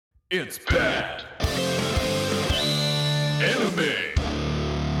It's bad. Anime.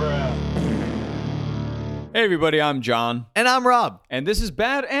 Hey everybody, I'm John. And I'm Rob. And this is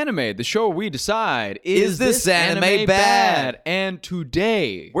Bad Anime, the show where we decide, Is this anime bad? And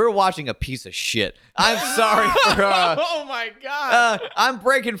today... We're watching a piece of shit. I'm sorry for oh my god. I'm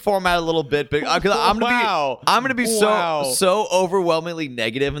breaking format a little bit, but because I'm gonna be so overwhelmingly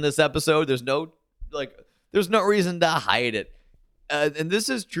negative in this episode. There's no reason to hide it. And this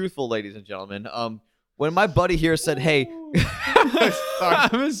is truthful, ladies and gentlemen. When my buddy here said, "Hey,"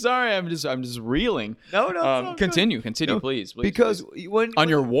 I'm sorry. I'm just reeling. No. Continue, please. Because when on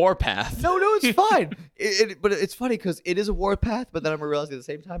your war path. No, it's fine. But it's funny because it is a war path. But then I'm realizing at the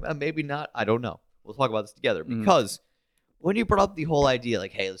same time, maybe not. I don't know. We'll talk about this together. Because when you brought up the whole idea,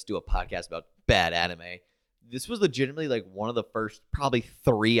 like, "Hey, let's do a podcast about bad anime," this was legitimately like one of the first, probably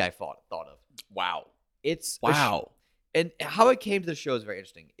three I thought of. Wow. And how it came to the show is very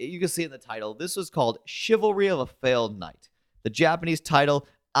interesting. You can see in the title, this was called Chivalry of a Failed Knight. The Japanese title,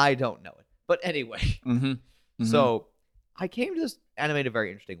 I don't know it. But anyway, so I came to this anime in a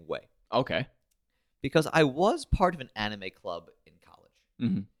very interesting way. Okay. Because I was part of an anime club in college.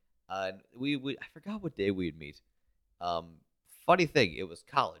 And I forgot what day we'd meet. Funny thing, it was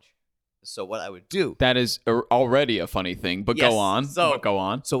college. So what I would do... That is already a funny thing, but yes, go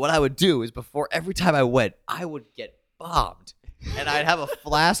on. So what I would do is before every time I went, I would get bombed. And I'd have a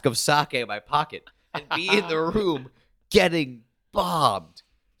flask of sake in my pocket and be in the room getting bombed.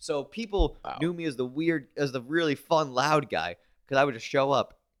 So people knew me as the really fun, loud guy because I would just show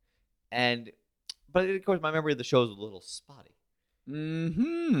up. But of course, my memory of the show was a little spotty.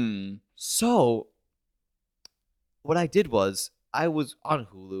 So what I did was I was on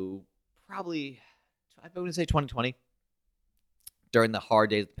Hulu probably, I'm going to say 2020, during the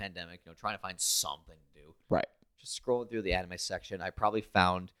hard days of the pandemic, trying to find something to do. Right. Just scrolling through the anime section, I probably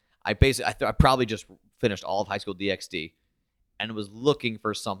found, I probably just finished all of High School DxD and was looking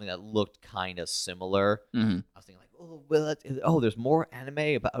for something that looked kind of similar. I was thinking like, there's more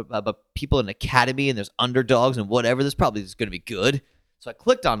anime about people in an academy and there's underdogs and whatever. This probably is going to be good. So I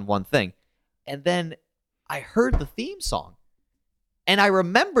clicked on one thing and then I heard the theme song and I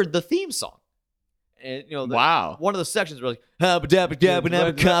remembered the theme song. And, wow. One of the sections were like,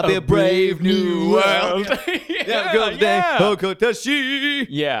 "Habba copy a brave new world." Yeah. Hokotashi.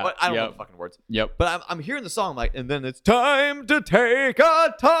 Yeah. But I don't know the fucking words. Yep. But I'm hearing the song, I'm like, and then it's time to take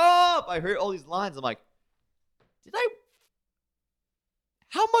a top. I heard all these lines. I'm like,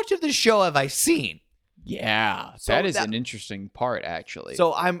 how much of this show have I seen? Yeah. So that is an interesting part, actually.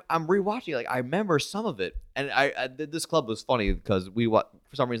 So I'm rewatching. Like I remember some of it, and this club was funny because for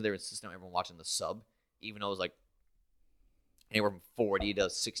some reason they were insisting on everyone watching the sub, even though it was like anywhere from 40 to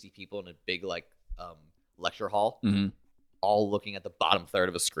 60 people in a big lecture hall, all looking at the bottom third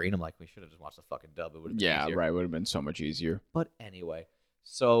of a screen. I'm like, we should have just watched the fucking dub. It would have been easier. Right. Would have been so much easier. But anyway,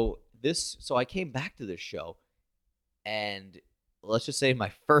 so I came back to this show, and let's just say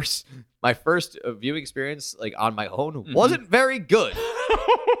my first viewing experience on my own wasn't very good.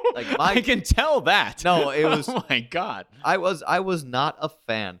 I can tell that. No, it was. Oh my god. I was not a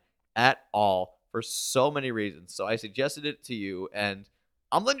fan at all for so many reasons. So I suggested it to you, and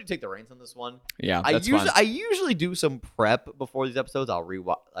I'm letting you take the reins on this one. Yeah, I usually do some prep before these episodes. I'll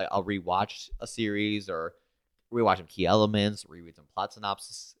rewatch a series or rewatch some key elements, reread some plot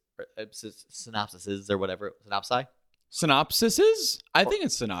synopsises or whatever. Synopsises? I think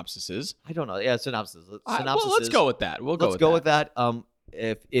it's synopsises. I don't know. Yeah, synopsis. Well, let's go with that. Let's go with that.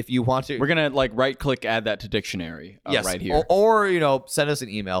 If you want to, we're gonna right click, add that to dictionary. Yes, right here. Or send us an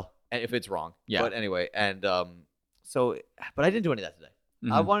email if it's wrong. Yeah. But anyway, but I didn't do any of that today.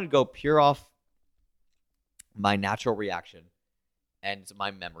 I wanted to go pure off my natural reaction and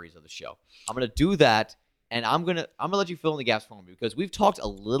my memories of the show. I'm gonna do that, and I'm gonna let you fill in the gaps for me because we've talked a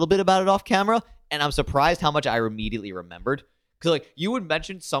little bit about it off camera, and I'm surprised how much I immediately remembered. Because you would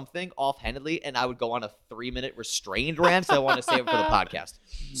mention something offhandedly, and I would go on a 3-minute restrained rant. So I want to save it for the podcast.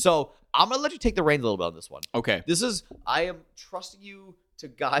 So I'm gonna let you take the reins a little bit on this one. Okay. I am trusting you to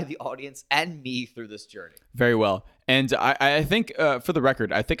guide the audience and me through this journey. Very well. And I think, for the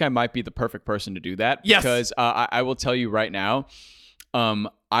record, I think I might be the perfect person to do that. Yes. Because I will tell you right now,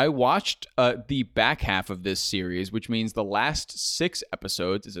 I watched the back half of this series, which means the last 6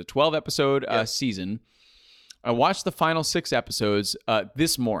 episodes. It's a 12-episode season. I watched the final 6 episodes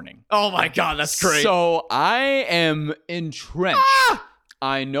this morning. Oh my god, that's great. So I am entrenched.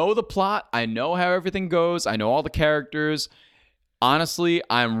 I know the plot. I know how everything goes. I know all the characters. honestly,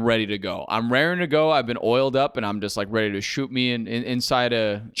 I'm ready to go. I'm raring to go. I've been oiled up, and I'm just like ready to shoot me inside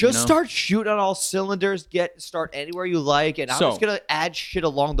a. Just start shooting on all cylinders. Start anywhere you like, and I'm just gonna add shit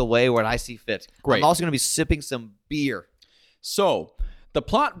along the way when I see fit. Great. I'm also gonna be sipping some beer. So the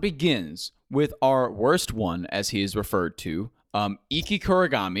plot begins with our worst one, as he is referred to, Iki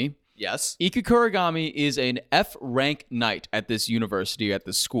Kuragami. Yes. Iki Kuragami is an F rank knight at this university, at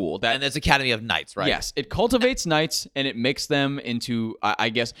this school. And it's Academy of Knights, right? Yes. It cultivates knights and it makes them into, I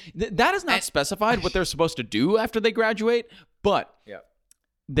guess, that is not specified what they're supposed to do after they graduate, but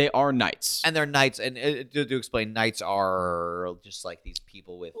they are knights. And they're knights. And to explain, knights are just like these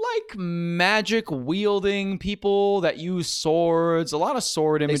people with... like magic wielding people that use swords, a lot of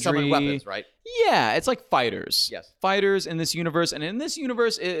sword imagery. They summon weapons, right? Yeah, it's like fighters. Yes. Fighters in this universe. And in this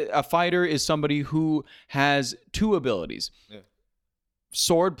universe, a fighter is somebody who has two abilities. Yeah.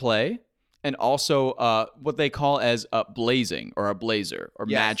 Sword play and also what they call as blazing or a blazer or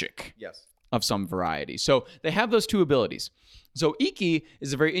magic of some variety. So they have those two abilities. So Iki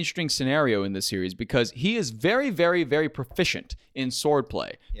is a very interesting scenario in this series because he is very, very, very proficient in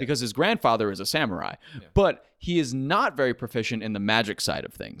swordplay because his grandfather is a samurai. Yeah. But he is not very proficient in the magic side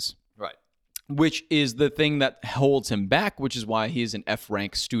of things. Right. Which is the thing that holds him back, which is why he is an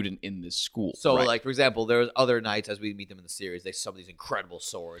F-rank student in this school. So, like, for example, there's other knights, as we meet them in the series, they summon these incredible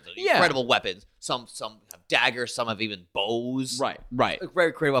swords, incredible weapons. Some have daggers, some have even bows. Right. Like,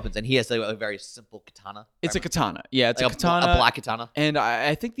 very creative weapons. And he has a very simple katana. It's a katana. Yeah, it's like a katana. A black katana. And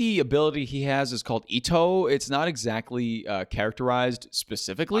I think the ability he has is called Ito. It's not exactly characterized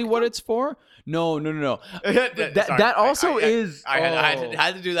specifically what it's for. No. that also is... I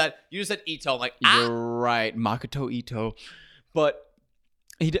had to do that. You just said Ito. I'm like, You're right. Makoto Ito. But...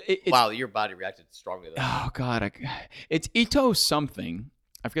 wow, your body reacted strongly to that. Oh, God. It's Ito something.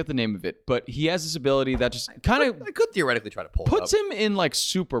 I forget the name of it. But he has this ability that just kind of... I could theoretically try to pull puts it up. him in, like,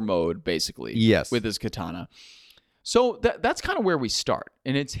 super mode, basically. Yes. With his katana. So that's kind of where we start.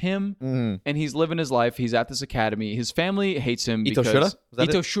 And it's him, and he's living his life. He's at this academy. His family hates him because...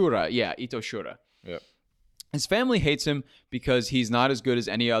 Ito Shura? Yeah, Ito Shura. Yeah. His family hates him because he's not as good as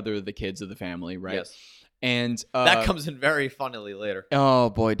any other of the kids of the family, right? Yes. And that comes in very funnily later. Oh,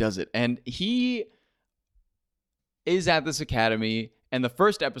 boy, does it. And he is at this academy, and the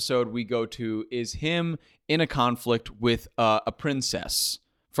first episode we go to is him in a conflict with a princess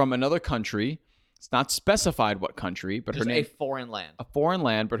from another country. It's not specified what country, but just her name... a foreign land. A foreign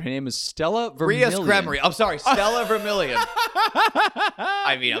land, but her name is Stella Vermilion. I'm sorry, Stella Vermilion.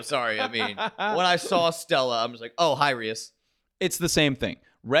 I'm sorry. When I saw Stella, I'm just like, oh, hi, Rias. It's the same thing.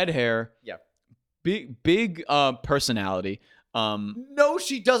 Red hair. Yeah. Big personality. No,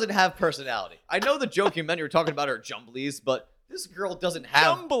 she doesn't have personality. I know the joke you meant you were talking about her jumblies, but this girl doesn't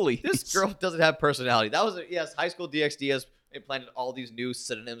have... Jumblies. This girl doesn't have personality. That was, High School DxD has implanted all these new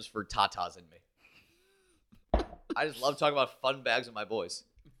synonyms for tatas in me. I just love talking about fun bags with my boys.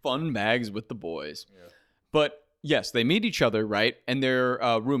 Fun bags with the boys. Yeah. But yes, they meet each other, right? And they're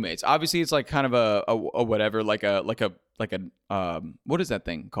roommates. Obviously, it's like kind of a whatever, like a what is that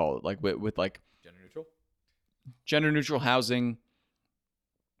thing called? Like with like gender neutral housing.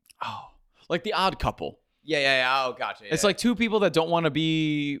 Oh, like the Odd Couple. Yeah. Oh, gotcha. It's like two people that don't want to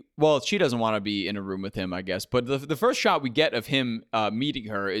be... Well, she doesn't want to be in a room with him, I guess. But the first shot we get of him meeting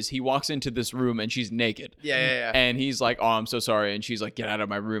her is he walks into this room and she's naked. Yeah. And he's like, oh, I'm so sorry. And she's like, get out of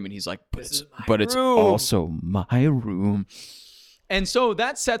my room. And he's like, but it's also my room. And so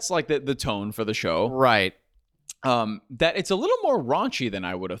that sets like the tone for the show. Right. That it's a little more raunchy than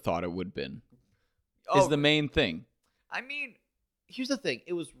I would have thought it would have been. Is the main thing. I mean... Here's the thing.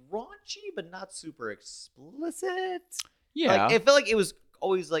 It was raunchy, but not super explicit. Yeah. Like, it felt like it was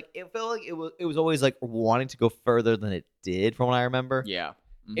always like... It felt like it was always like wanting to go further than it did, from what I remember. Yeah.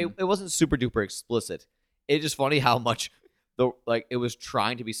 Mm-hmm. It wasn't super duper explicit. It's just funny how much it was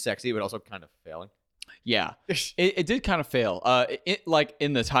trying to be sexy, but also kind of failing. Yeah. It did kind of fail. It like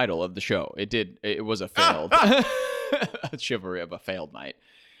in the title of the show, it did. It was a failed a chivalry of a failed night.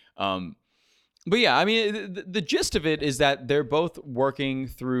 But yeah, I mean, the gist of it is that they're both working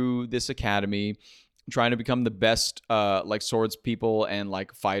through this academy, trying to become the best, like swords people and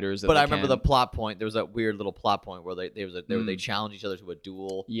like fighters. But I remember the plot point. There was that weird little plot point where they challenge each other to a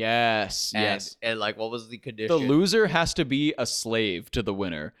duel. Yes. And like, what was the condition? The loser has to be a slave to the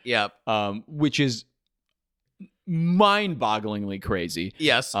winner. Yep. Which is mind-bogglingly crazy.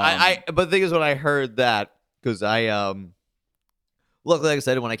 Yes. But the thing is, when I heard that, because look, like I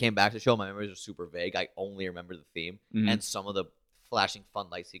said, when I came back to the show, my memories are super vague. I only remember the theme and some of the flashing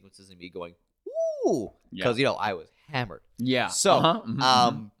fun light sequences and me going, ooh, because, I was hammered. Yeah. So,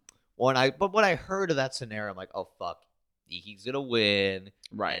 when I heard of that scenario, I'm like, oh, fuck. Iki's gonna win,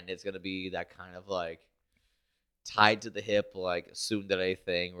 Right. and it's gonna be that kind of like tied to the hip, like tsundere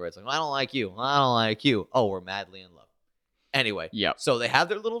thing, where it's like, I don't like you, I don't like you. Oh, we're madly in love. Anyway, Yep. so they have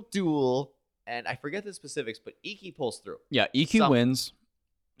their little duel, and I forget the specifics, but Iki pulls through. Yeah, Iki wins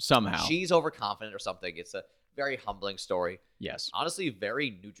somehow. She's overconfident or something. It's a very humbling story. Yes. Honestly,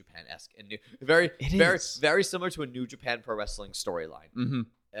 very New Japan-esque and very similar to a New Japan Pro Wrestling storyline. Mm-hmm.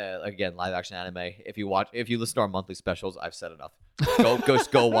 Again, live action anime. If you listen to our monthly specials, I've said enough.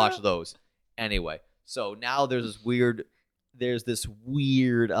 Go watch those. Anyway, so now there's this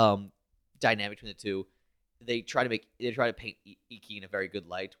weird dynamic between the two. They try to paint Iki in a very good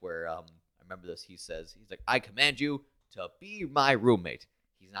light. Where I remember this. He's like, I command you to be my roommate.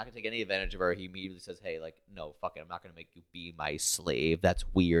 He's not gonna take any advantage of her. He immediately says, hey, like, no, fuck it, I'm not gonna make you be my slave. That's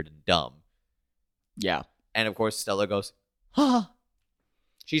weird and dumb. Yeah. And of course, Stella goes, huh.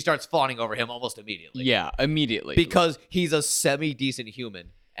 She starts fawning over him almost immediately. Yeah, immediately. Because he's a semi-decent human.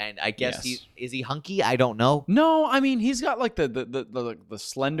 And I guess is he hunky? I don't know. No, I mean, he's got like the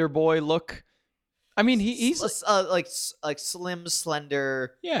slender boy look. I mean, he's like slim,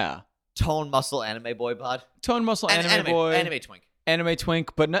 slender, tone muscle anime boy bod. Tone muscle anime boy. Anime twink. Anime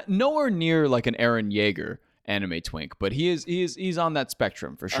twink, but nowhere near like an Eren Yeager anime twink. But he's on that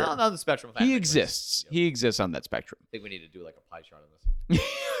spectrum for sure. On the spectrum. He exists. Yep. He exists on that spectrum. I think we need to do like a pie chart on this.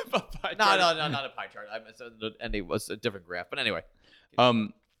 No, not a pie chart. And it was a different graph. But anyway.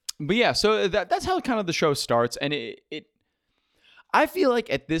 But yeah, so that's how kind of the show starts, and it I feel like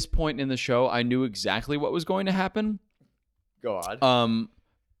at this point in the show, I knew exactly what was going to happen. Go on.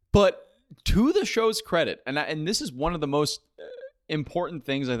 But to the show's credit, and this is one of the most important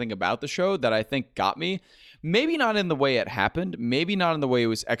things I think about the show that I think got me. Maybe not in the way it happened, maybe not in the way it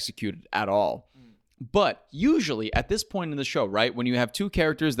was executed at all. But usually at this point in the show, right, when you have two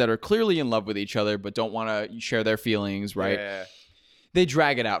characters that are clearly in love with each other but don't want to share their feelings, right? Yeah. They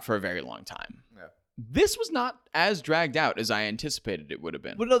drag it out for a very long time. Yeah. This was not as dragged out as I anticipated it would have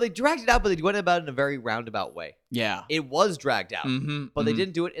been. Well, no, they dragged it out, but they went about it in a very roundabout way. Yeah. It was dragged out, but they mhm.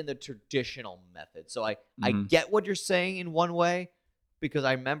 didn't do it in the traditional method. So I get what you're saying in one way, because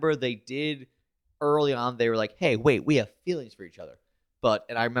I remember they did early on, they were like, hey, wait, we have feelings for each other.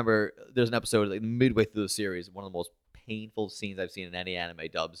 And I remember there's an episode like midway through the series, one of the most painful scenes I've seen in any anime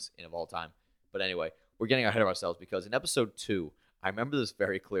dubs of all time. But anyway, we're getting ahead of ourselves, because in episode 2, I remember this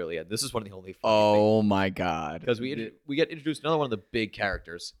very clearly, and this is one of the only funny things. Oh my god! Because we get introduced to another one of the big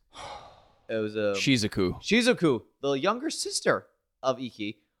characters. It was Shizuku, the younger sister of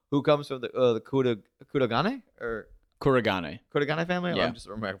Iki, who comes from the Kurogane or Kurogane family. Yeah. I'm just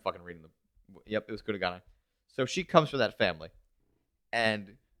fucking reading them. Yep, it was Kurogane. So she comes from that family,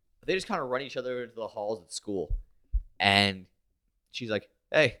 and they just kind of run each other into the halls at school. And she's like,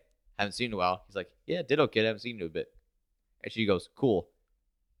 "Hey, haven't seen you in a while." He's like, "Yeah, ditto, kid. Haven't seen you in a bit." And she goes, "Cool."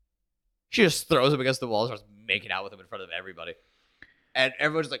 She just throws him against the wall and starts making out with him in front of everybody. And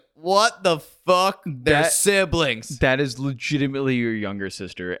everyone's like, what the fuck? They're siblings. That is legitimately your younger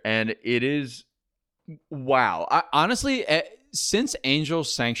sister. And it is, wow. Honestly, since Angel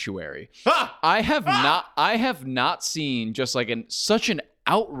Sanctuary, I have not seen just like such an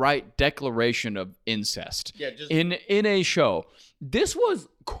outright declaration of incest in a show. This was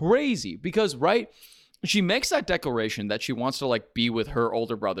crazy because, right? She makes that declaration that she wants to like be with her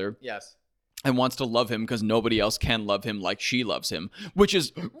older brother. Yes. And wants to love him because nobody else can love him like she loves him, which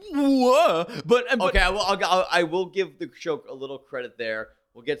is whoa. But okay, I will give the show a little credit there.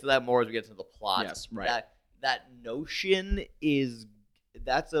 We'll get to that more as we get to the plot. Yes, right. That notion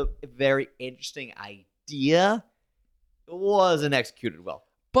that's a very interesting idea. It wasn't executed well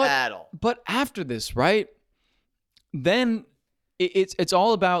at all. But after this, right? Then it's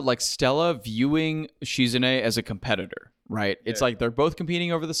all about like Stella viewing Shizune as a competitor, right? Yeah. It's like they're both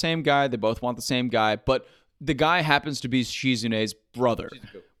competing over the same guy. They both want the same guy, but the guy happens to be Shizune's brother,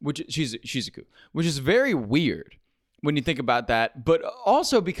 Shizuku, which is very weird when you think about that. But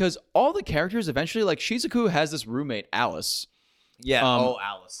also because all the characters eventually, like Shizuku has this roommate, Alice. Yeah.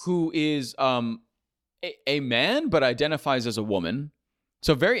 Alice. Who is a man, but identifies as a woman.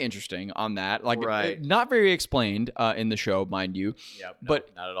 So very interesting on that. Like, not very explained in the show, mind you. Yeah, no,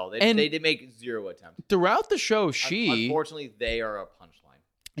 but not at all. They did make zero attempts. Throughout the show, unfortunately, they are a punchline.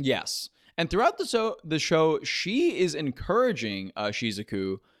 Yes. And throughout the show, she is encouraging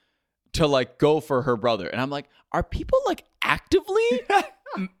Shizuku to, like, go for her brother. And I'm like, are people, like, actively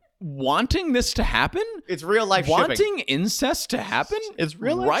wanting this to happen? It's real life wanting shipping. Incest to happen? It's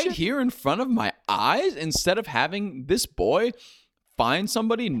real life right shipping. Here in front of my eyes, instead of having this boy find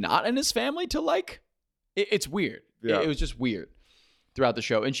somebody not in his family to like. It's weird. Yeah. It was just weird. throughout the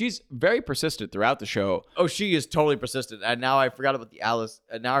show, and she's very persistent throughout the show. Oh, she is totally persistent. And now I forgot about the Alice.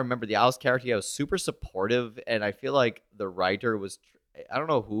 And now I remember the Alice character. Yeah, was super supportive, and I feel like the writer was. I don't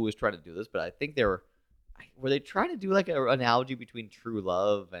know who was trying to do this, but I think were they trying to do like an analogy between true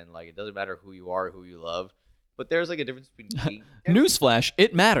love and like it doesn't matter who you are, who you love. But there's like a difference between Newsflash,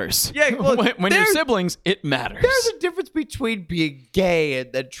 it matters. Yeah, well, when you're siblings, it matters. There's a difference between being gay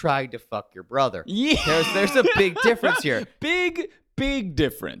and then trying to fuck your brother. Yeah, there's a big difference here. Big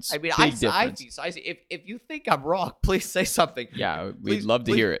difference. I mean, big I see. If you think I'm wrong, please say something. Yeah, we'd love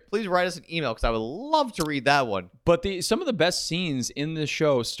to hear it. Please write us an email because I would love to read that one. But some of the best scenes in the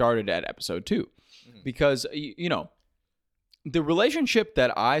show started at episode 2, because the relationship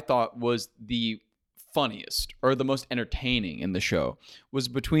that I thought was the funniest or the most entertaining in the show was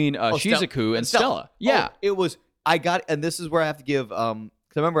between Shizuku and Stella. Yeah, it was. And this is where I have to give. Because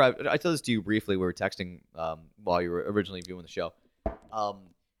I remember I told this to you briefly. We were texting while you were originally viewing the show. I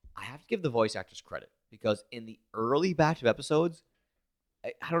have to give the voice actors credit because in the early batch of episodes,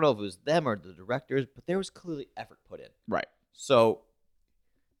 I don't know if it was them or the directors, but there was clearly effort put in. Right. So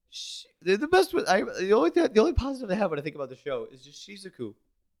the best. The only positive I have when I think about the show is just Shizuku.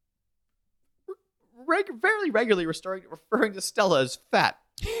 Fairly regularly referring to Stella as fat.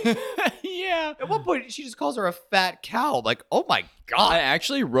 Yeah. At one point, she just calls her a fat cow. I'm like, oh my god! I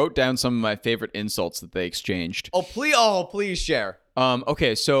actually wrote down some of my favorite insults that they exchanged. Please share.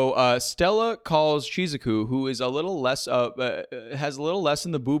 Okay, so Stella calls Shizuku, who is a little less, has a little less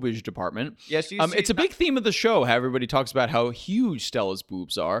in the boobage department. Yeah, it's a big theme of the show. How everybody talks about how huge Stella's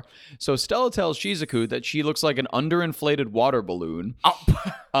boobs are. So Stella tells Shizuku that she looks like an underinflated water balloon.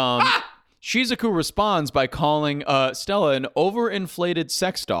 Shizuku responds by calling Stella an overinflated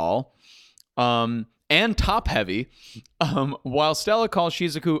sex doll and top-heavy, while Stella calls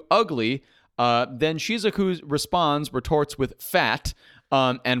Shizuku ugly. Then Shizuku retorts with fat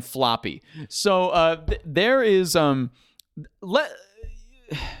and floppy. So there is...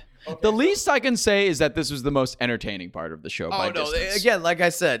 The least I can say is that this was the most entertaining part of the show by distance. Again, like I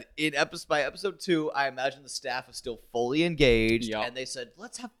said, by episode 2, I imagine the staff is still fully engaged, and they said,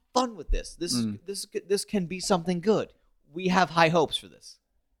 let's have fun with this. This can be something good. We have high hopes for this.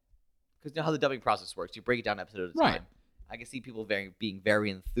 Because you know how the dubbing process works. You break it down episode at a time. I can see people being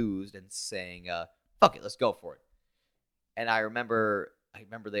very enthused and saying, fuck it, let's go for it. And I remember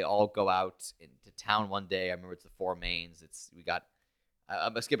they all go out into town one day. I remember it's the 4 mains.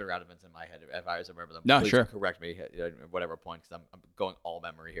 I'm skipping around events in my head. If I remember them, please correct me at whatever point, because I'm going all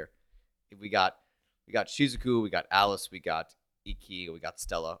memory here. We got Shizuku, we got Alice, we got Iki, we got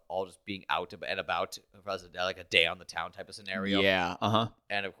Stella, all just being out and about for like a day on the town type of scenario. Yeah,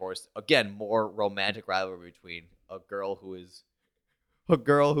 And of course, again, more romantic rivalry between a girl who is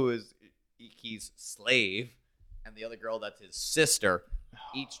Iki's slave and the other girl that's his sister,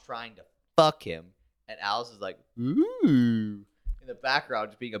 each trying to fuck him. And Alice is like, ooh, in the background,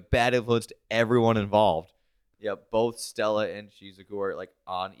 just being a bad influence to everyone involved. Yeah, both Stella and Shizuku are like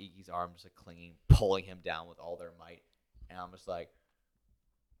on Iki's arm, just like clinging, pulling him down with all their might. And I'm just like,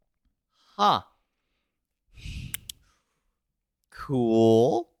 huh.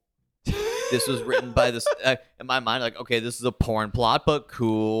 Cool. This was written by this, in my mind, like, okay, this is a porn plot, but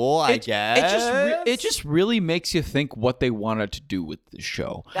cool, I guess. It just really makes you think what they wanted to do with the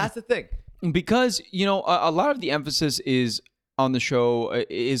show. That's the thing. Because, a lot of the emphasis is on the show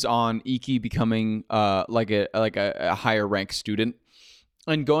is on Iki becoming like a higher ranked student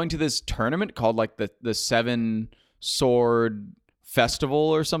and going to this tournament called like the 7 Sword Festival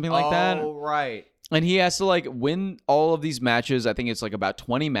or something like that. Oh, right. And he has to like win all of these matches. I think it's like about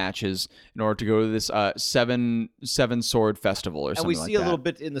 20 matches in order to go to this seven sword festival or something like that. And we see a little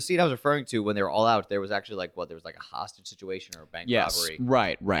bit in the scene I was referring to when they were all out. There was actually there was like a hostage situation or a bank robbery.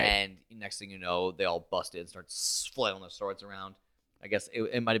 Right. And next thing you know, they all busted and start flailing their swords around. I guess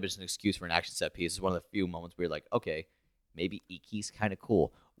it might have been just an excuse for an action set piece. It's one of the few moments where you're like, okay, maybe Iki's kind of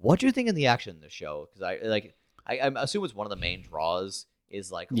cool. What do you think in the action in the show? Because I assume it's one of the main draws is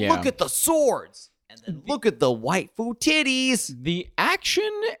like, look at the swords. And then look at the waifu titties. The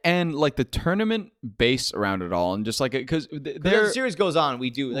action and like the tournament base around it all, and just like because the series goes on, we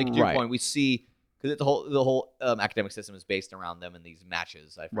do like to your point, we see because the whole academic system is based around them in these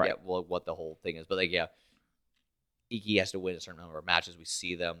matches. I forget what the whole thing is, but like Iki has to win a certain number of matches. We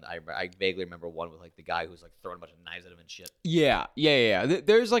see them. I vaguely remember one with like the guy who's like throwing a bunch of knives at him and shit. Yeah.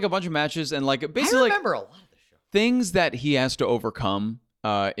 There's like a bunch of matches and like basically I remember a lot of the show. Things that he has to overcome.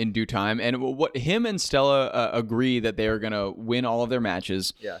 In due time, and what him and Stella agree that they are gonna win all of their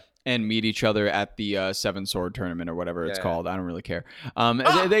matches. Yeah, and meet each other at the Seven Sword tournament or whatever it's called. I don't really care.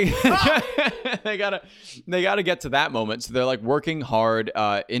 They gotta get to that moment. So they're like working hard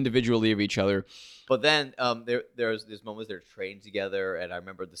individually of each other. But then there's moments they're training together, and I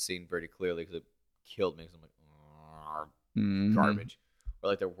remember the scene pretty clearly because it killed me. Because I'm like, garbage. Or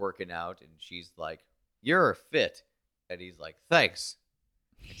like they're working out, and she's like, "You're fit," and he's like, "Thanks."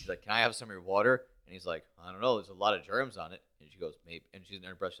 And she's like, "Can I have some of your water?" And he's like, "I don't know. There's a lot of germs on it." And she goes, "Maybe." And she's in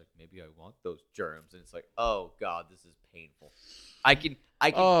her breath, she's like, "Maybe I want those germs." And it's like, oh god, this is painful. I can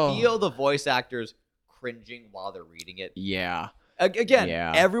feel the voice actors cringing while they're reading it. Yeah. Again,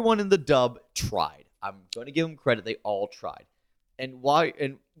 everyone in the dub tried. I'm going to give them credit. They all tried. And why?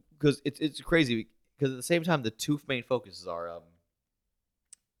 And because it's crazy. Because at the same time, the two main focuses are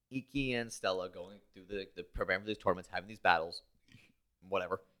Iki and Stella going through the program for these tournaments, having these battles,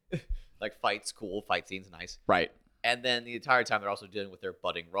 whatever. Like fights, cool. Fight scenes, nice. Right. And then the entire time, they're also dealing with their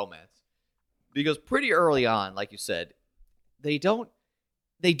budding romance. Because pretty early on, like you said, they do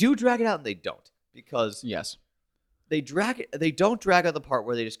drag it out and they don't. Because yes. They don't drag out the part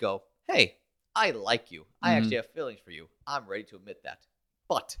where they just go, "Hey, I like you. I actually have feelings for you. I'm ready to admit that."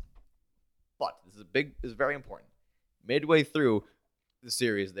 But this is very important. Midway through the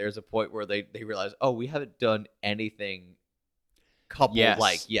series, there's a point where they realize, "Oh, we haven't done anything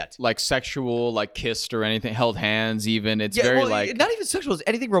couple-like yet. Like sexual, like kissed or anything, held hands even. It's very like... Not even sexual. It's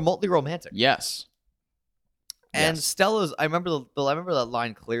anything remotely romantic. Yes. And Stella's... I remember that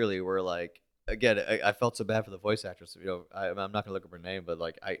line clearly where like... Again, I felt so bad for the voice actress. You know, I'm not going to look up her name, but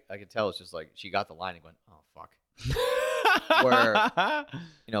like I could tell it's just like she got the line and went, "Oh, fuck." Where,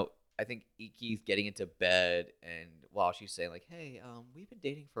 I think Iki's getting into bed and while she's saying like, "Hey, we've been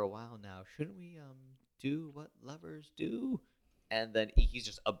dating for a while now. Shouldn't we do what lovers do?" And then Iki's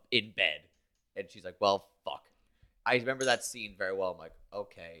just in bed. And she's like, "Well, fuck." I remember that scene very well. I'm like,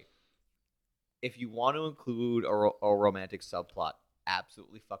 okay, if you want to include a romantic subplot,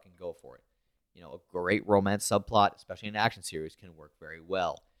 absolutely fucking go for it. A great romance subplot, especially in an action series, can work very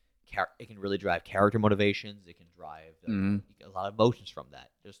well. It can really drive character motivations. It can drive a lot of emotions from that.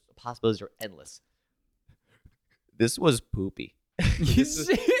 Just the possibilities are endless. This was poopy.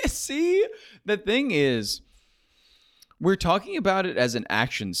 See, the thing is, we're talking about it as an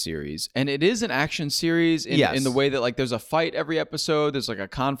action series, and it is an action series in the way that like there's a fight every episode, there's like a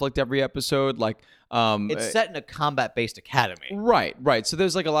conflict every episode, like it's set in a combat-based academy. Right. So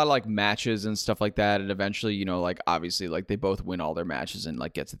there's like a lot of like matches and stuff like that, and eventually, like obviously like they both win all their matches and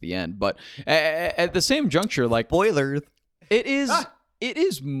like get to the end. But at the same juncture, like spoilers, it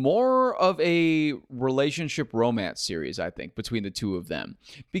is more of a relationship romance series, I think, between the two of them,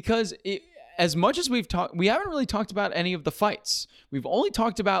 because as much as we haven't really talked about any of the fights. We've only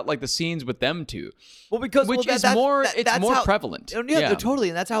talked about like the scenes with them two. Well, because it's more prevalent. Yeah, totally,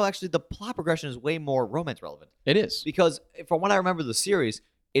 and that's how actually the plot progression is way more romance relevant. It is, because from what I remember the series,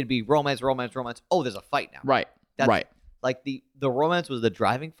 it'd be romance. Oh, there's a fight now. Right. Like the romance was the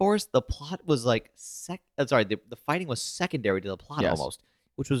driving force. The plot was like the fighting was secondary to the plot almost,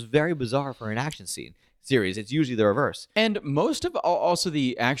 which was very bizarre for an action series. It's usually the reverse. And most of also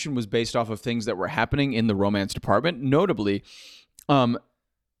the action was based off of things that were happening in the romance department. Notably,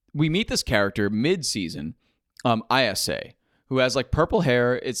 we meet this character mid-season, Isa, who has like purple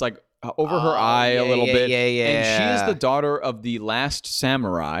hair. It's like over her eye a little bit. Yeah. And she is the daughter of the last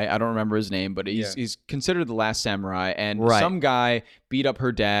samurai. I don't remember his name, but he's considered the last samurai. And some guy beat up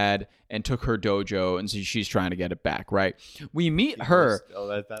her dad and took her dojo, and so she's trying to get it back, right? We meet her.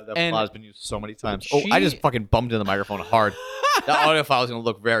 That plot has been used so many times. I just fucking bumped in the microphone hard. The audio file is going to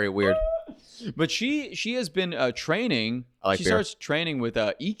look very weird. But she has been training. She starts training with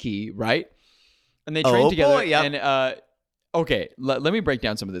Iki, right? And they train together. Boy, yep. And okay, let me break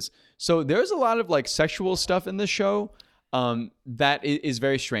down some of this. So there's a lot of like sexual stuff in this show that is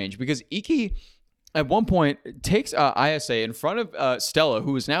very strange, because Iki at one point takes Isa in front of Stella,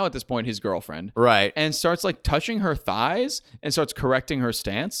 who is now at this point his girlfriend, right, and starts like touching her thighs and starts correcting her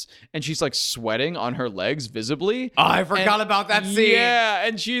stance, and she's like sweating on her legs visibly. Oh, I forgot about that scene. Yeah,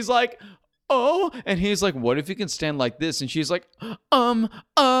 and she's like, "Oh," and he's like, "What if you can stand like this?" And she's like, and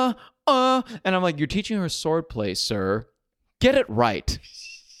I'm like, "You're teaching her swordplay, sir. Get it right.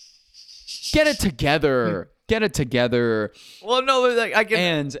 Get it together. Get it together." Well, no, like I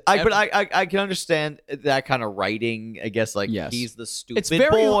can understand that kind of writing. I guess like he's the stupid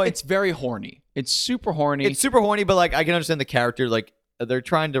boy. It's very horny. It's super horny. It's super horny, but like I can understand the character. Like they're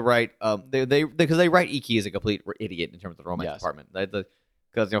trying to write. Because they write Iki as a complete idiot in terms of the romance department.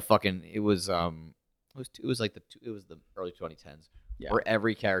 Because fucking it was the early 2010s. Yeah. Where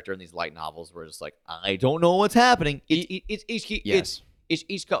every character in these light novels were just like, I don't know what's happening. It's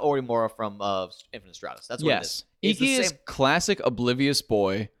Ichika Orimura from Infinite Stratus. That's what it is. Iki is classic oblivious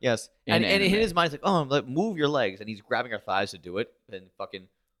boy. Yes, and in his mind, it's like, oh, move your legs, and he's grabbing her thighs to do it, and fucking,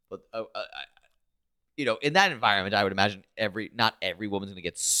 but in that environment, I would imagine not every woman's gonna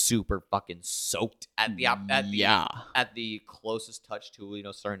get super fucking soaked at the closest touch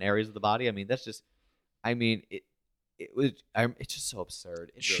to certain areas of the body. I mean, that's just, it's just so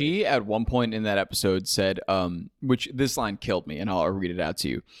absurd. She at one point in that episode said, which this line killed me, and I'll read it out to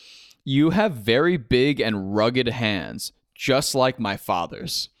you. You have very big and rugged hands, just like my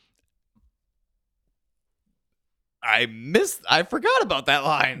father's. I forgot about that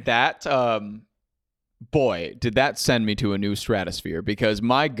line. That, boy, did that send me to a new stratosphere, because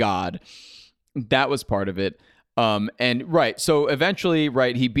my God, that was part of it. So eventually,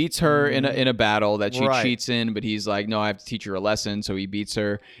 he beats her in a battle that she cheats in, but he's like, no, I have to teach her a lesson. So he beats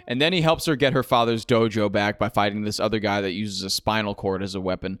her, and then he helps her get her father's dojo back by fighting this other guy that uses a spinal cord as a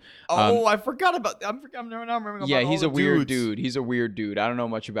weapon. I forgot about. I'm now remembering. Yeah, he's a weird dude. He's a weird dude. I don't know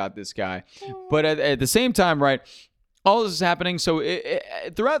much about this guy, but at the same time, all this is happening. So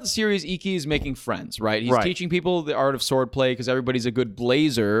throughout the series, Iki is making friends, right? He's teaching people the art of swordplay, because everybody's a good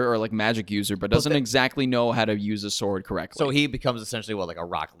blazer or magic user, but doesn't exactly know how to use a sword correctly. So he becomes essentially like a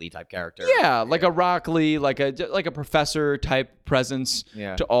Rock Lee type character. Yeah, like a Rock Lee, like a professor type presence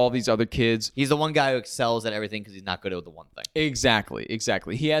to all these other kids. He's the one guy who excels at everything because he's not good at the one thing. Exactly.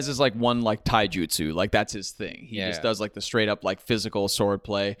 He has his one taijutsu, that's his thing. He just does the straight up physical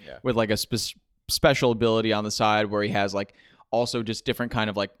swordplay with a special ability on the side where he has also just different kind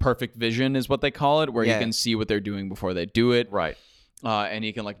of perfect vision is what they call it, where you can see what they're doing before they do it, and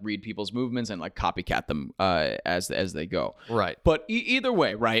he can read people's movements and copycat them as they go, but either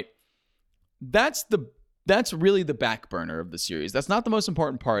way, that's really the back burner of the series. That's not the most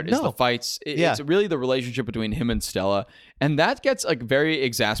important part. Is the fights. It's really the relationship between him and Stella, and that gets very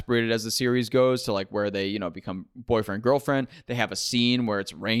exasperated as the series goes to where they become boyfriend girlfriend. They have a scene where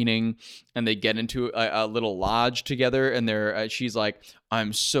it's raining, and they get into a little lodge together, and she's like,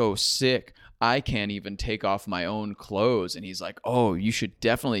 "I'm so sick, I can't even take off my own clothes," and he's like, "Oh, you should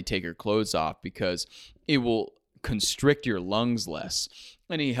definitely take your clothes off because it will constrict your lungs less."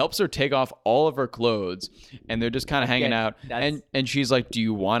 And he helps her take off all of her clothes, and they're just kind of hanging out. And she's like, "Do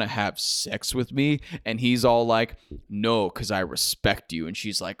you want to have sex with me?" And he's all like, "No, because I respect you." And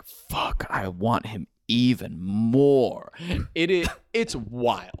she's like, "Fuck, I want him even more." It's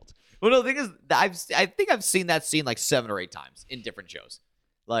wild. Well, no, the thing is, I think I've seen that scene 7 or 8 times in different shows.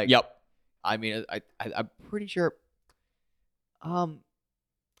 Yep. I mean, I'm pretty sure.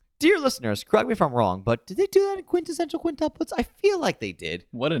 Dear listeners, correct me if I'm wrong, but did they do that in Quintessential Quintuplets? I feel like they did.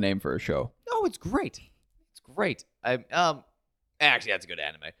 What a name for a show. Oh, it's great. It's great. Actually, that's a good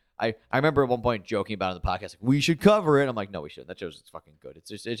anime. I remember at one point joking about it on the podcast, we should cover it. I'm like, no, we shouldn't. That show's just fucking good. It's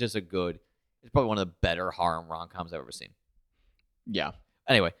just a good. It's probably one of the better harem rom-coms I've ever seen. Yeah.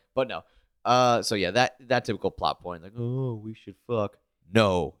 Anyway, but no. So yeah, that typical plot point, oh, we should fuck.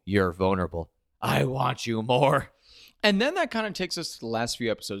 No, you're vulnerable. I want you more. And then that kind of takes us to the last few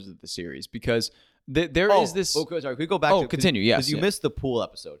episodes of the series, because there is this. Okay, sorry. Can we go back? Continue. Yes, because you missed the pool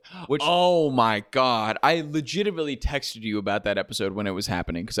episode. Which, oh my God, I legitimately texted you about that episode when it was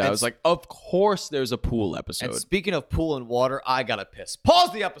happening, because I was like, of course, there's a pool episode. And speaking of pool and water, I gotta piss.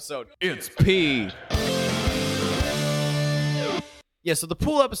 Pause the episode. It's pee. Yeah, so the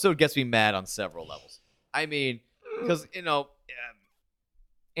pool episode gets me mad on several levels. I mean, because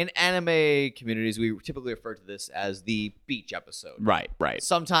in anime communities, we typically refer to this as the beach episode. Right.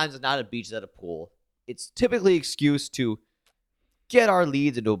 Sometimes it's not a beach, it's at a pool. It's typically an excuse to get our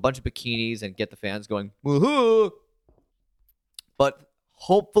leads into a bunch of bikinis and get the fans going, woohoo! But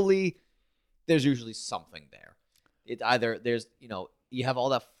hopefully, there's usually something there. It's either there's, you have all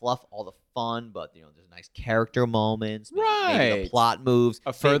that fluff, all the fun, but, there's nice character moments. Maybe the plot moves.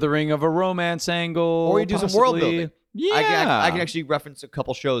 A furthering of a romance angle. Or you do some world building. Yeah, I can actually reference a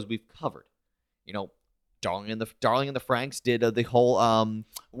couple shows we've covered. Darling and the Franxx did the whole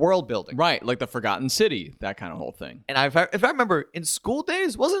world building, right? Like the Forgotten City, that kind of whole thing. And if I remember, in School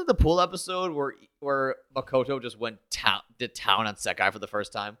Days, wasn't it the pool episode where Makoto just did town on Sekai for the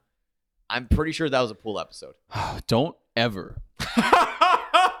first time? I'm pretty sure that was a pool episode. Don't ever,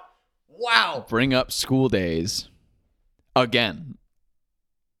 wow, bring up School Days again.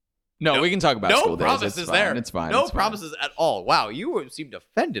 No, we can talk about School Days. No promises there. It's fine. No promises at all. Wow, you seemed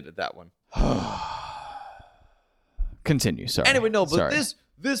offended at that one. Continue. Sorry. Anyway, no, but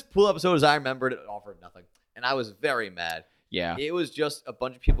this pool episode, as I remembered, it offered nothing, and I was very mad. Yeah. It was just a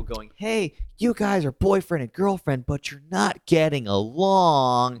bunch of people going, "Hey, you guys are boyfriend and girlfriend, but you're not getting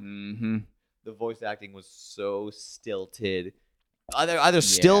along." Mm-hmm. The voice acting was so stilted. either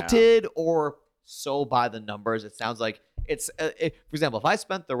stilted or so by the numbers. It sounds like it's for example, if I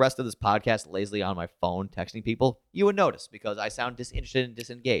spent the rest of this podcast lazily on my phone texting people, you would notice because I sound disinterested and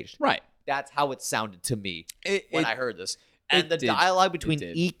disengaged. Right. That's how it sounded to me when I heard this. And the did. dialogue between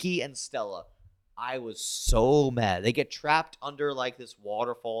Iki and Stella, I was so mad. They get trapped under like this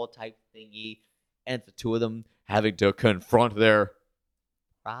waterfall type thingy, and it's the two of them having to confront their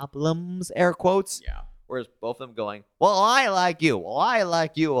problems, air quotes. Yeah. Whereas both of them going, well, I like you. Well, I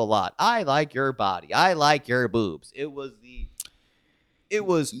like you a lot. I like your body. I like your boobs. It was so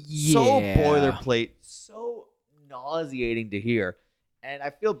boilerplate, so nauseating to hear. And I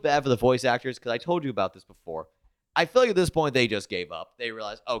feel bad for the voice actors because I told you about this before. I feel like at this point they just gave up. They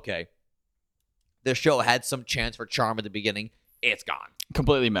realized, okay, the show had some chance for charm at the beginning. It's gone.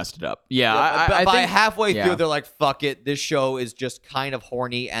 Completely messed it up. Yeah. I think halfway through, they're like, fuck it. This show is just kind of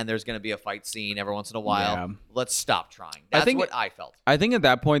horny and there's going to be a fight scene every once in a while. Yeah. Let's stop trying. That's what I felt. I think at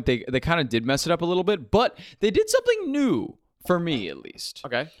that point, they kind of did mess it up a little bit, but they did something new for me, at least.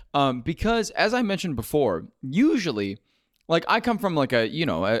 Okay. Because as I mentioned before, usually, like I come from like a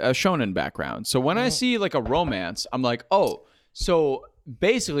shonen background. So when I see like a romance, I'm like, oh, so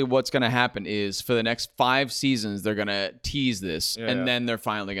basically what's going to happen is for the next 5 seasons, they're going to tease this and then they're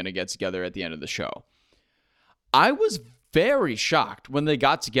finally going to get together at the end of the show. I was very shocked when they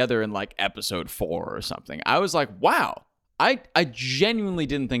got together in like episode 4 or something. I was like, wow, I genuinely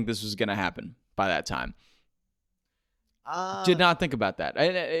didn't think this was going to happen by that time. Did not think about that.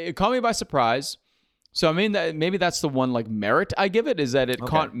 It caught me by surprise. So, I mean, maybe that's the one, like, merit I give it, is that it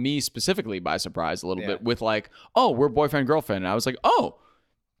caught me specifically by surprise a little bit with, like, oh, we're boyfriend-girlfriend. And I was like, oh,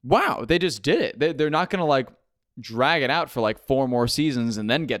 wow, they just did it. They're not going to, like, drag it out for, like, 4 more seasons and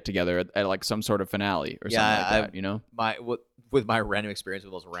then get together at like, some sort of finale or something like that, you know? With my random experience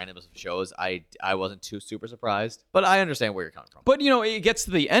with those random shows, I wasn't too super surprised. But I understand where you're coming from. But, it gets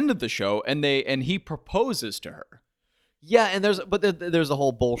to the end of the show, and he proposes to her. Yeah, and there's a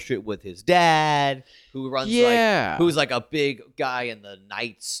whole bullshit with his dad, who runs who's like a big guy in the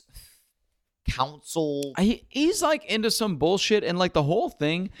Knights Council. He's like into some bullshit, and like the whole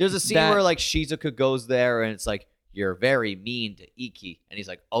thing. There's a scene where like Shizuka goes there, and it's like, you're very mean to Iki, and he's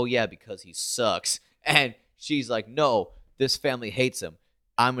like, oh yeah, because he sucks, and she's like, no, this family hates him.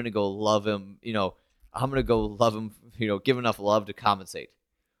 I'm gonna go love him. I'm gonna go love him. Give enough love to compensate.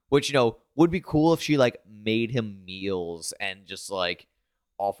 Which, would be cool if she, like, made him meals and just, like,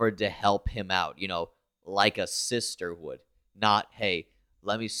 offered to help him out, like a sister would. Not, hey,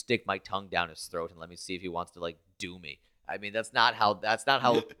 let me stick my tongue down his throat and let me see if he wants to, like, do me. I mean, that's not how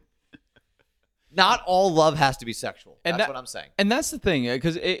not all love has to be sexual. That's what I'm saying. And that's the thing,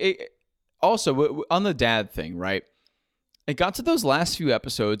 because it also, on the dad thing, right? It got to those last few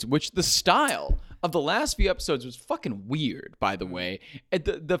episodes, which the style of the last few episodes was fucking weird, by the way.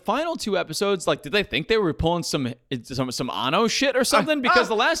 The final 2 episodes, like, did they think they were pulling some Anno shit or something? Because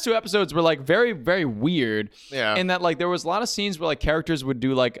the last 2 episodes were, like, very, very weird. Yeah. And that, like, there was a lot of scenes where, like, characters would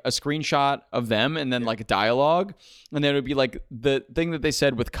do, like, a screenshot of them and then, like, dialogue. And then it would be, like, the thing that they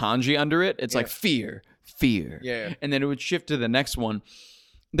said with kanji under it. It's like, fear. Yeah. And then it would shift to the next one.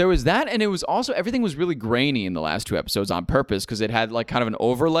 There was that, and it was also, everything was really grainy in the last 2 episodes on purpose because it had like kind of an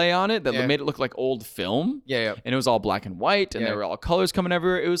overlay on it that made it look like old film. Yeah. And it was all black and white, and there were all colors coming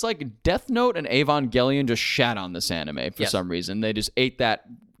everywhere. It was like Death Note and Evangelion just shat on this anime for some reason. They just ate that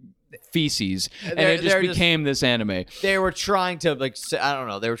feces, and it just became this anime. They were trying to, like, I don't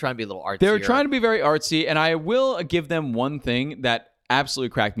know, they were trying to be a little artsy. They were trying to be very artsy, and I will give them one thing that absolutely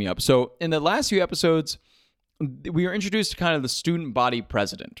cracked me up. So in the last few episodes, we were introduced to kind of the student body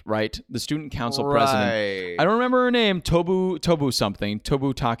president, right? The student council president. I don't remember her name, Tobu something,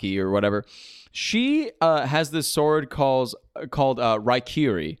 Tobu Taki or whatever. She has this sword called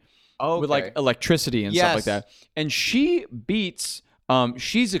Raikiri with like electricity and stuff like that. And she beats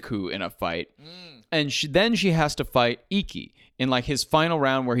Shizuku in a fight. And then she has to fight Iki in like his final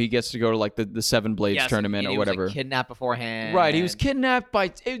round where he gets to go to like the Seven Blades tournament or whatever. He was, like, kidnapped beforehand. Right, he was kidnapped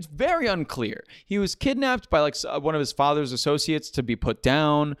by, it's very unclear. He was kidnapped by like one of his father's associates to be put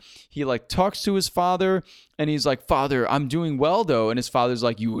down. He like talks to his father and he's like, "Father, I'm doing well though." And his father's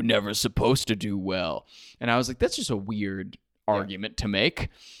like, "You were never supposed to do well." And I was like, that's just a weird argument to make,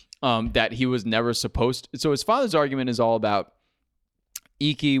 that he was never supposed to. So his father's argument is all about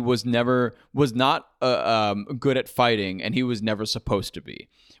Iki was not good at fighting, and he was never supposed to be,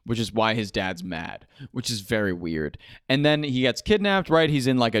 which is why his dad's mad, which is very weird. And then he gets kidnapped, right? He's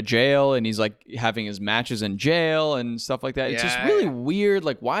in like a jail, and he's like having his matches in jail and stuff like that. It's just really weird.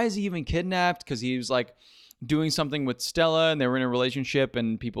 Like, why is he even kidnapped? Because he was like doing something with Stella, and they were in a relationship,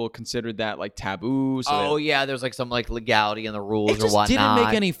 and people considered that like taboo. So there's like some like legality in the rules it or just whatnot. didn't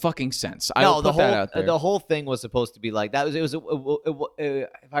make any fucking sense. I No, will put that out there. the whole thing was supposed to be like that. If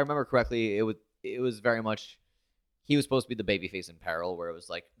I remember correctly, it was very much he was supposed to be the babyface in peril, where it was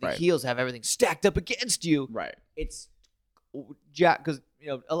like the heels have everything stacked up against you. Right. It's because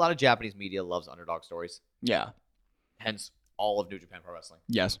a lot of Japanese media loves underdog stories. Yeah. Hence all of New Japan Pro Wrestling.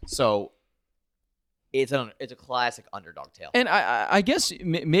 Yes. So it's a classic underdog tale. And I guess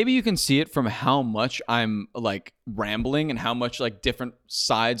maybe you can see it from how much I'm like rambling and how much like different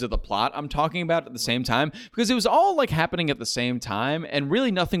sides of the plot I'm talking about at the same time, because it was all like happening at the same time and really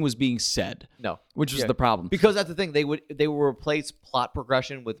nothing was being said. No. Which was the problem. Because that's the thing. They would replace plot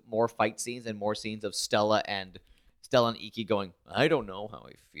progression with more fight scenes and more scenes of Stella and Iki going, I don't know how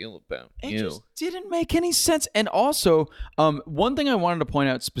I feel about you. It just didn't make any sense. And also, one thing I wanted to point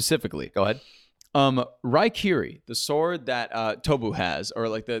out specifically. Go ahead. Raikiri, the sword that Tobu has, or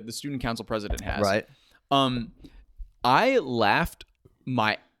like the student council president has. Right. I laughed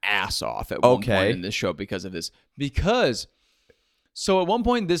my ass off at one point in this show because of this. So at one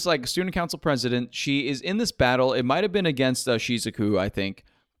point, this like student council president, she is in this battle. It might have been against Shizuku, I think.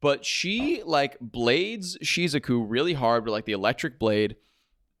 But she like blades Shizuku really hard with like the electric blade.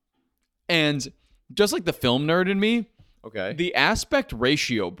 And just like the film nerd in me, the aspect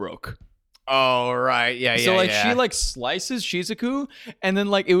ratio broke. Oh, right. Yeah, so like she like slices Shizuku, and then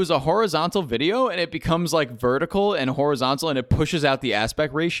like it was a horizontal video and it becomes like vertical and horizontal and it pushes out the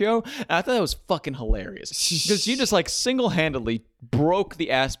aspect ratio. And I thought that was fucking hilarious because she just like single-handedly broke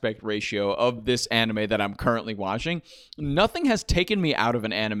the aspect ratio of this anime that I'm currently watching. Nothing has taken me out of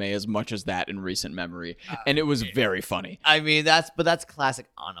an anime as much as that in recent memory, and it was very funny. I mean, that's classic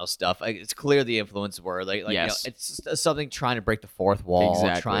Anno stuff. Like, it's clear the influence were like yes. It's something trying to break the fourth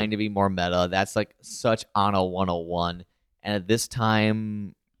wall, trying to be more meta. That's like such Anno 101. And at this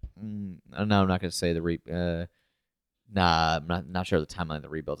time, no, I'm not going to say the I'm not sure the timeline of the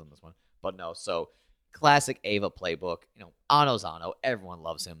rebuilds on this one, but no. So classic Ava playbook. Anno's Anno. Everyone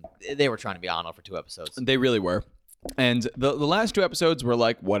loves him. They were trying to be Anno for 2 episodes. They really were. And the last 2 episodes were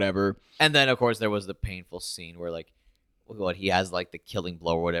like whatever. And then of course there was the painful scene where like he has like the killing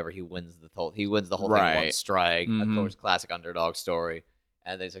blow or whatever. He wins the whole thing in one strike. Mm-hmm. Of course, classic underdog story.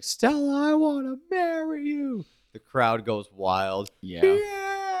 And then he's like, Stella, I want to marry you. The crowd goes wild. Yeah.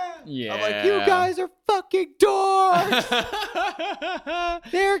 I'm like, you guys are fucking dorks.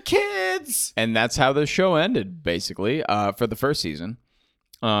 They're kids. And that's how the show ended, basically, for the first season.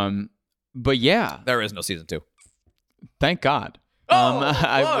 But yeah. There is no season 2. Thank God.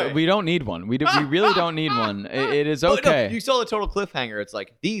 We don't need one. We really don't need one. It is okay. No, you saw the total cliffhanger. It's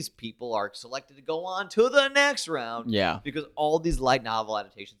like, these people are selected to go on to the next round. Yeah. Because all these light novel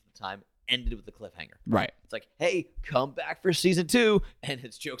adaptations at the time ended with the cliffhanger. Right. It's like, hey, come back for season 2, and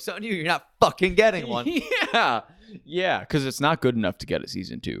it's joke's on you. You're not fucking getting one. Yeah, because it's not good enough to get a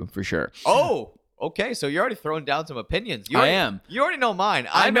season 2, for sure. Oh, okay. So you're already throwing down some opinions. I am. You already know mine.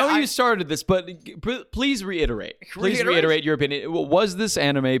 I know you started this, but please reiterate. Please reiterate your opinion. Was this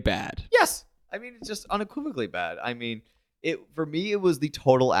anime bad? Yes. I mean, it's just unequivocally bad. I mean, for me, it was the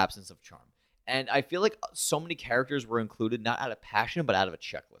total absence of charm. And I feel like so many characters were included not out of passion, but out of a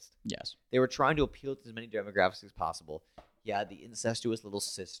checklist. Yes. They were trying to appeal to as many demographics as possible. You had the incestuous little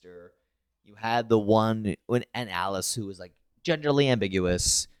sister. You had the one and Alice who was like genderly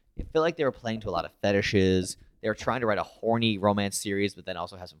ambiguous. I feel like they were playing to a lot of fetishes. They were trying to write a horny romance series, but then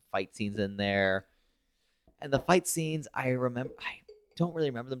also have some fight scenes in there. And the fight scenes, I don't really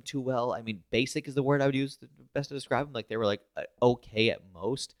remember them too well. I mean, basic is the word I would use best to describe them. Like they were like okay at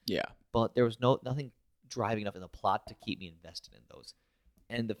most. Yeah. But there was nothing driving enough in the plot to keep me invested in those.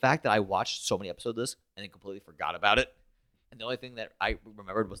 And the fact that I watched so many episodes of this and then completely forgot about it, and the only thing that I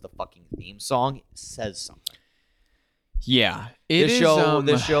remembered was the fucking theme song, says something. Yeah. This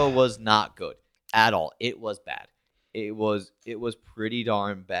show was not good at all. It was bad. It was pretty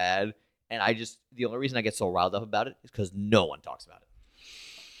darn bad. And the only reason I get so riled up about it is because no one talks about it.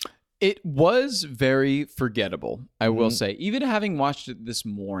 It was very forgettable, I will say. Even having watched it this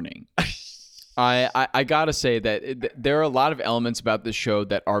morning, I gotta say that there are a lot of elements about this show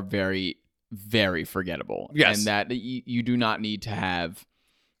that are very, very forgettable. Yes. And that you do not need to have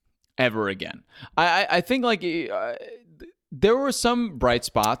ever again. I think like there were some bright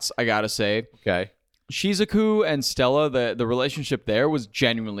spots, I gotta say. Okay. Shizuku and Stella, the relationship there was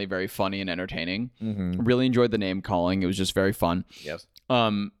genuinely very funny and entertaining. Mm-hmm. Really enjoyed the name calling. It was just very fun. Yes.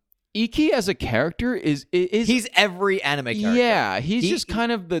 Iki as a character is he's every anime character. Yeah, he's just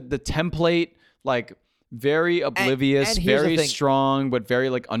kind of the template, like very oblivious, and here's the very thing. strong, but very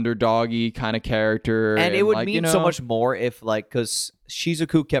like underdoggy kind of character. And it would like, mean so much more if like, because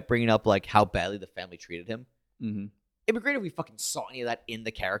Shizuku kept bringing up like how badly the family treated him. Mm-hmm. It'd be great if we fucking saw any of that in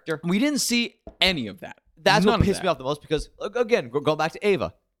the character. We didn't see any of that. That's None what pissed me off the most because, again, going back to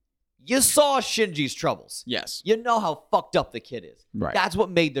Ava, you saw Shinji's troubles. Yes. You know how fucked up the kid is. Right. That's what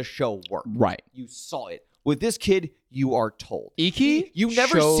made the show work. Right. You saw it. With this kid, you are told. Iki You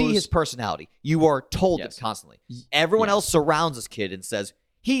never shows... see his personality. You are told Yes. it constantly. Everyone else surrounds this kid and says,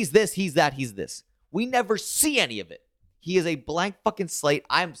 he's this, he's that, he's this. We never see any of it. He is a blank fucking slate.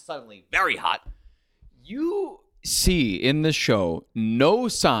 I'm suddenly very hot. You see in the show no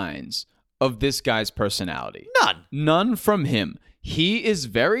signs of this guy's personality. None from him. He is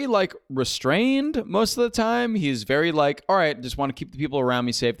very like restrained most of the time. He is very like, all right, just want to keep the people around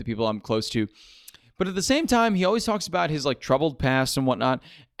me safe, the people I'm close to. But at the same time, he always talks about his like troubled past and whatnot.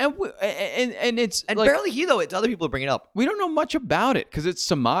 And it's And like, barely he, though. It's other people bring it up. we don't know much about it because it's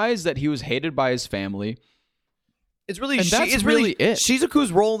surmised that he was hated by his family. It's really, And that's it's really it.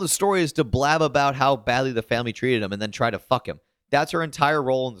 Shizuku's role in the story is to blab about how badly the family treated him and then try to fuck him. That's her entire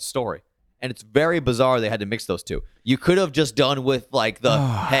role in the story. And it's very bizarre they had to mix those two. You could have just done with like the,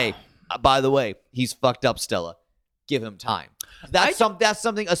 hey, by the way, he's fucked up, Stella. Give him time. That's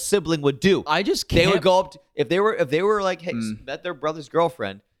something a sibling would do. I just can't. They would go up if they were like, hey, met their brother's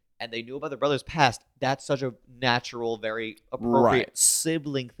girlfriend and they knew about their brother's past. That's such a natural, very appropriate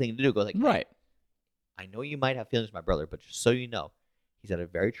sibling thing to do. Go like, hey, Right. I know you might have feelings for my brother, but just so you know, he's had a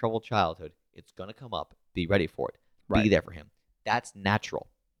very troubled childhood. It's gonna come up. Be ready for it. Right. Be there for him. That's natural.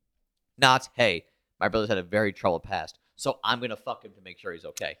 Not, hey, my brother's had a very troubled past, so I'm gonna fuck him to make sure he's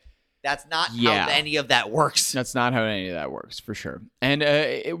okay. That's not how any of that works. That's not how any of that works, for sure. And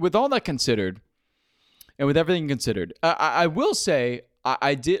with all that considered, and with everything considered, I will say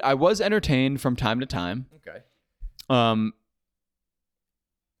I was entertained from time to time. Okay.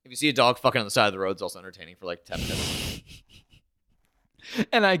 If you see a dog fucking on the side of the road, it's also entertaining for like 10 minutes.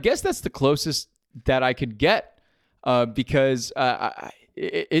 And I guess that's the closest that I could get because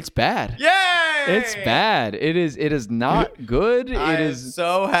it's bad. Yay! It's bad. It is not good.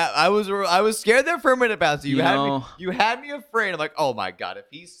 So happy. I was scared there for a minute, Bouncy. You had me afraid. I'm like, oh my god, if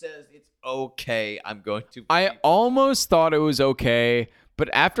he says it's okay, I'm going to. I almost thought it was okay, but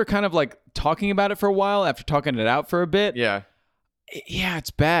after kind of like talking about it for a while, after talking it out for a bit,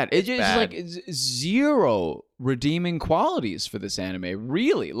 it's bad. It's just bad. like zero redeeming qualities for this anime.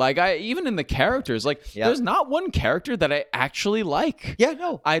 Really, like even in the characters, like there's not one character that I actually like. Yeah,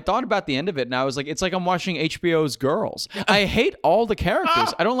 no. I thought about the end of it, and I was like, it's like I'm watching HBO's Girls. I hate all the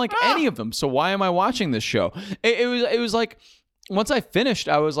characters. I don't like any of them. So why am I watching this show? It was like. Once I finished,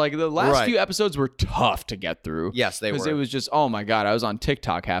 I was like, the last few episodes were tough to get through. Yes, they were. Because it was just, oh my God, I was on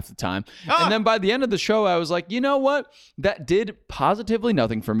TikTok half the time. And then by the end of the show, I was like, you know what? That did positively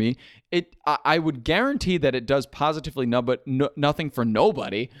nothing for me. I would guarantee that it does positively nothing for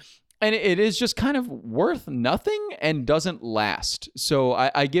nobody. And it is just kind of worth nothing and doesn't last. So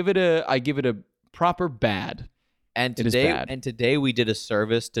I give it a proper bad. And today we did a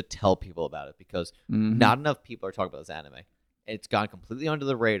service to tell people about it because not enough people are talking about this anime. It's gone completely under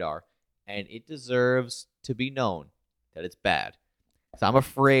the radar, and it deserves to be known that it's bad. So I'm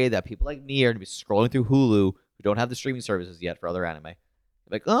afraid that people like me are going to be scrolling through Hulu who don't have the streaming services yet for other anime. They're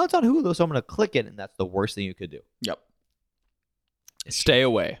like, oh, it's on Hulu, so I'm going to click it, and that's the worst thing you could do. Yep. Stay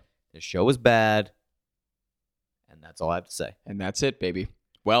away. The show is bad, and that's all I have to say. And that's it, baby.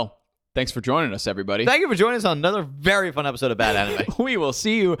 Well, thanks for joining us, everybody. Thank you for joining us on another very fun episode of Bad Anime. We will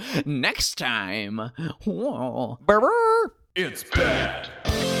see you next time. Whoa. Burr. It's bad.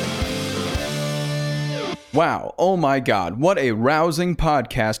 Wow, oh my god, what a rousing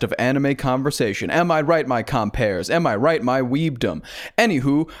podcast of anime conversation. Am I right, my compares? Am I right, my weebdom?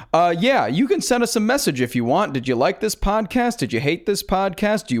 Anywho, yeah, you can send us a message if you want. Did you like this podcast? Did you hate this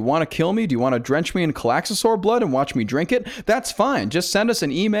podcast? Do you want to kill me? Do you want to drench me in Calaxosaur blood and watch me drink it? That's fine. Just send us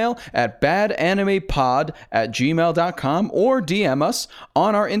an email at badanimepod@gmail.com or DM us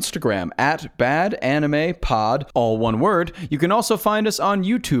on our Instagram at badanimepod, all one word. You can also find us on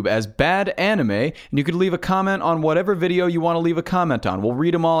YouTube as Bad Anime, and you can leave a comment on whatever video you want to leave a comment on. We'll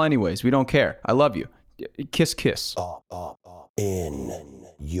read them all anyways. We don't care. I love you. Kiss, kiss. In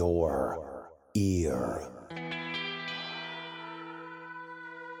your ear.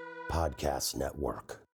 Podcast Network.